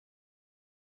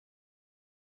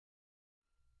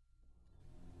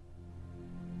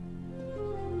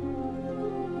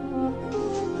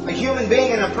human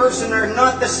being and a person are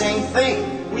not the same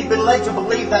thing. We've been led to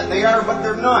believe that they are, but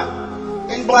they're not.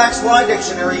 In Black's Law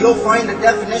Dictionary, you'll find a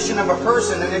definition of a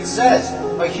person, and it says,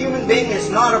 a human being is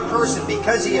not a person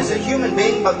because he is a human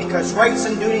being, but because rights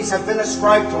and duties have been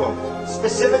ascribed to him.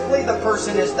 Specifically, the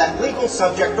person is that legal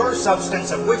subject or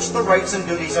substance of which the rights and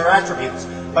duties are attributes.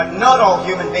 But not all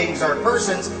human beings are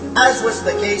persons, as was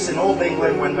the case in Old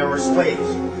England when there were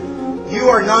slaves. You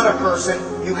are not a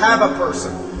person, you have a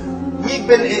person.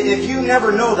 If you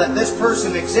never know that this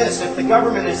person exists, if the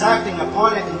government is acting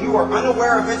upon it and you are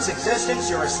unaware of its existence,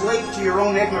 you're a slave to your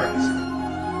own ignorance.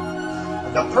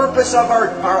 The purpose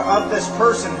of this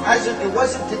person it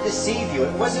wasn't to deceive you,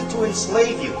 it wasn't to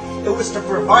enslave you, it was to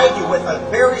provide you with a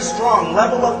very strong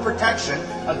level of protection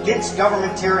against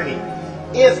government tyranny.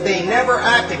 If they never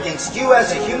act against you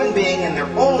as a human being and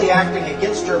they're only acting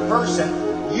against your person,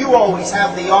 you always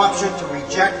have the option to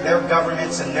reject their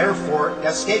governance and therefore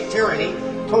escape tyranny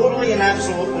totally and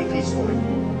absolutely peacefully.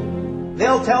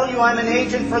 They'll tell you, I'm an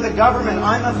agent for the government,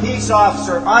 I'm a peace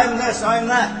officer, I'm this, I'm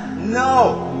that.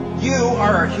 No! You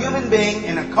are a human being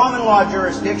in a common law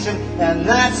jurisdiction, and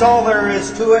that's all there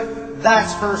is to it.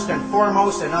 That's first and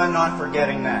foremost, and I'm not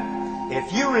forgetting that.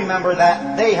 If you remember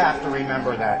that, they have to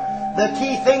remember that. The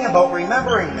key thing about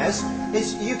remembering this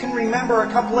is you can remember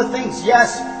a couple of things.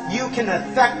 Yes, you can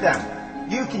affect them.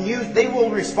 They will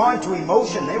respond to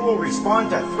emotion. They will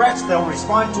respond to threats. They'll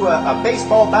respond to a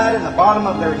baseball bat in the bottom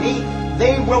of their knee.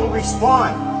 They will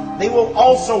respond. They will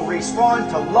also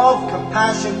respond to love,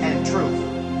 compassion, and truth.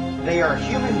 They are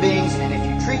human beings, and if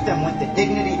you treat them with the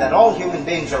dignity that all human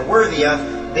beings are worthy of,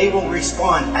 they will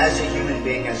respond as a human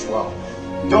being as well.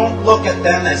 Don't look at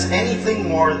them as anything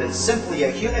more than simply a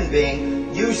human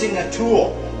being using a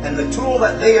tool. And the tool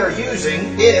that they are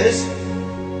using is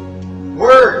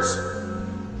words.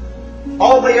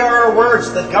 All they are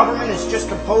words. The government is just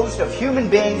composed of human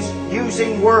beings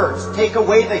using words. Take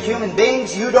away the human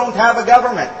beings, you don't have a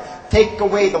government. Take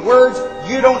away the words,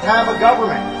 you don't have a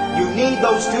government. You need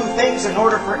those two things in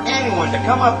order for anyone to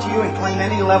come up to you and claim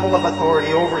any level of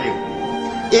authority over you.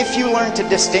 If you learn to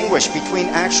distinguish between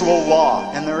actual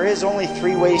law, and there is only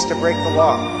 3 ways to break the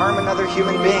law: harm another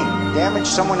human being, damage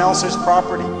someone else's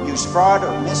property, use fraud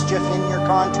or mischief in your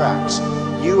contracts,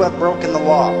 you have broken the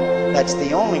law. That's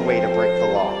the only way to break the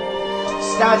law.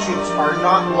 Statutes are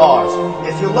not laws.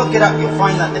 If you look it up, you'll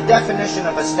find that the definition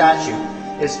of a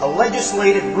statute is a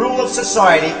legislated rule of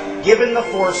society given the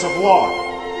force of law.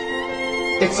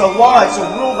 It's a law, it's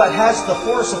a rule that has the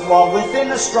force of law within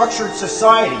a structured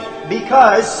society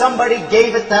because somebody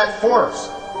gave it that force.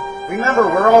 Remember,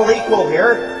 we're all equal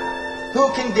here.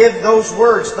 Who can give those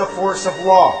words the force of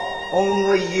law?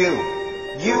 Only you.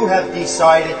 You have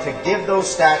decided to give those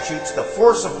statutes the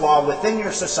force of law within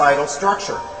your societal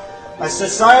structure. A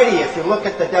society, if you look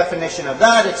at the definition of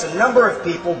that, it's a number of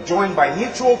people joined by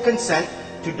mutual consent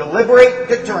to deliberate,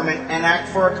 determine, and act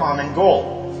for a common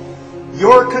goal.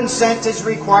 Your consent is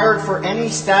required for any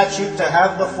statute to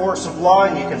have the force of law,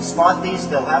 and you can spot these.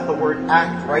 They'll have the word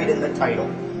act right in the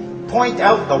title. Point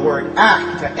out the word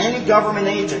act to any government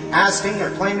agent asking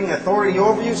or claiming authority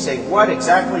over you. Say, what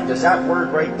exactly does that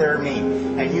word right there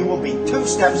mean? And you will be 2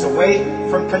 steps away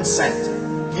from consent.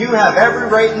 You have every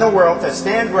right in the world to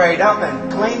stand right up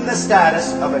and claim the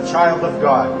status of a child of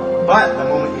God. But the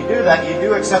moment you do that, you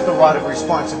do accept a lot of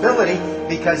responsibility,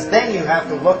 because then you have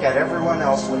to look at everyone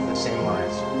else with the same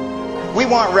eyes. We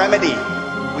want remedy.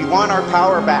 We want our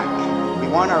power back. We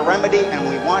want our remedy, and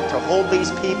we want to hold these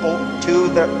people to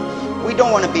the... We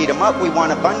don't want to beat them up. We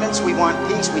want abundance. We want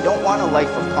peace. We don't want a life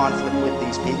of conflict with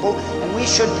these people, and we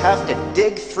shouldn't have to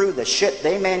dig through the shit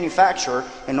they manufacture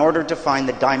in order to find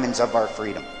the diamonds of our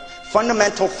freedom.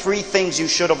 Fundamental 3 things you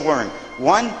should have learned.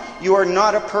 1, you are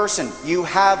not a person. You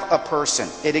have a person.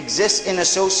 It exists in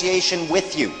association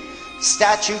with you.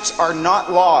 Statutes are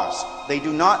not laws. They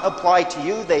do not apply to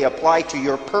you. They apply to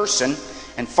your person.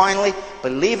 And finally,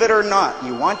 believe it or not,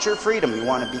 you want your freedom. You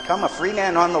want to become a free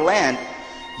man on the land.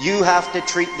 You have to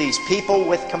treat these people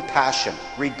with compassion,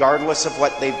 regardless of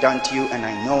what they've done to you. And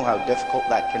I know how difficult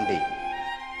that can be.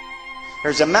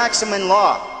 There's a maxim in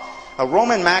law, a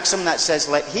Roman maxim that says,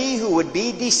 let he who would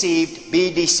be deceived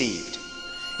be deceived.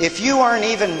 If you aren't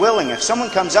even willing, if someone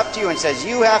comes up to you and says,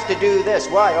 you have to do this,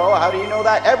 why? Oh, how do you know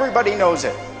that? Everybody knows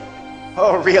it.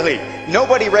 Oh, really?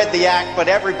 Nobody read the act, but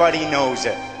everybody knows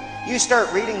it. You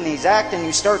start reading these acts and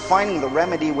you start finding the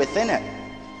remedy within it.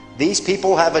 These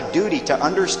people have a duty to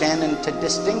understand and to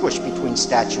distinguish between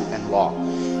statute and law.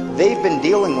 They've been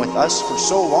dealing with us for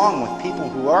so long with people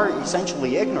who are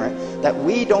essentially ignorant that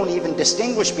we don't even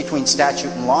distinguish between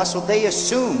statute and law, so they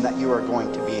assume that you are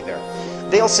going to be there.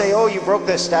 They'll say, oh, you broke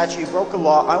this statute, you broke a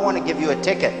law, I want to give you a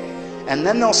ticket. And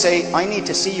then they'll say, I need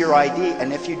to see your ID,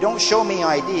 and if you don't show me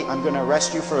ID, I'm going to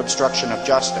arrest you for obstruction of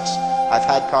justice. I've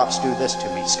had cops do this to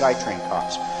me, SkyTrain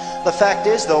cops. The fact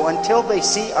is, though, until they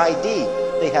see ID,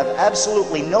 they have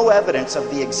absolutely no evidence of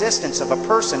the existence of a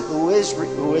person who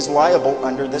is liable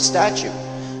under the statute.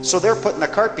 So they're putting the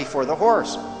cart before the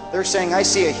horse. They're saying, I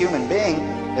see a human being,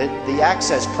 the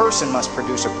access person must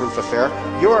produce a proof of fare.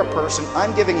 You're a person,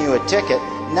 I'm giving you a ticket,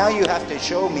 now you have to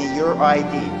show me your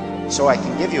ID so I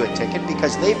can give you a ticket,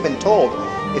 because they've been told,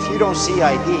 if you don't see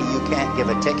ID, you can't give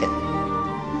a ticket.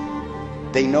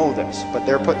 They know this, but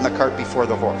they're putting the cart before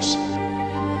the horse.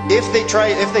 If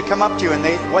they come up to you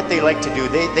and what they like to do,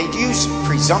 they use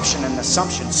presumption and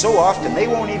assumption so often, they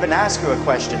won't even ask you a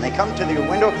question. They come to your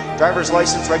window, driver's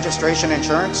license, registration,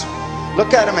 insurance,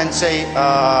 look at them and say,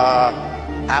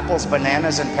 apples,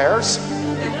 bananas, and pears?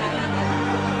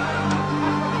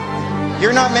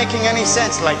 You're not making any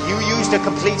sense. Like, you used a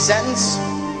complete sentence?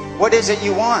 What is it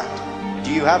you want?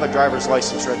 Do you have a driver's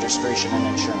license, registration, and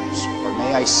insurance? Or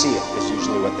may I see it, is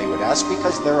usually what they would ask,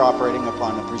 because they're operating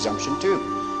upon a presumption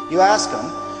too. You ask them,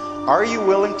 are you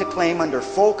willing to claim under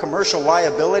full commercial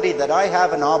liability that I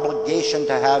have an obligation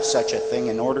to have such a thing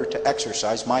in order to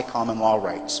exercise my common law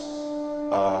rights?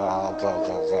 Blah, blah,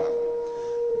 blah.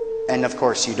 And of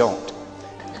course you don't.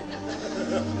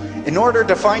 In order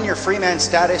to find your Freeman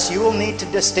status, you will need to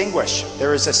distinguish.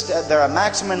 There is a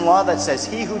maxim in law that says,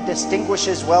 he who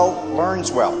distinguishes well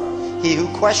learns well. He who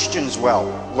questions well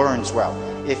learns well.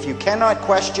 If you cannot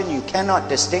question, you cannot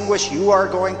distinguish, you are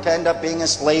going to end up being a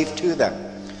slave to them.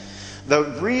 The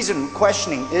reason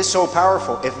questioning is so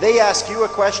powerful, if they ask you a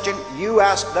question, you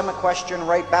ask them a question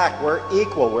right back. We're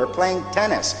equal. We're playing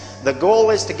tennis. The goal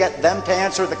is to get them to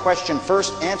answer the question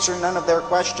first, answer none of their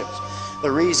questions.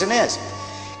 The reason is,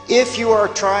 if you are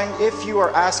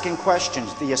asking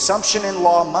questions, the assumption in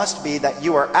law must be that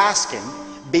you are asking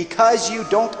because you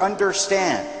don't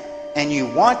understand, and you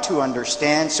want to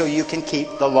understand so you can keep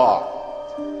the law.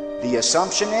 The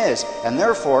assumption is, and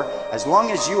therefore, as long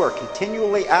as you are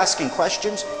continually asking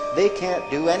questions, they can't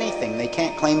do anything. They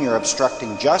can't claim you're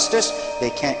obstructing justice. They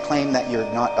can't claim that you're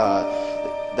not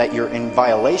that you're in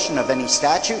violation of any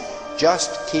statute.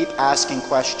 Just keep asking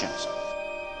questions.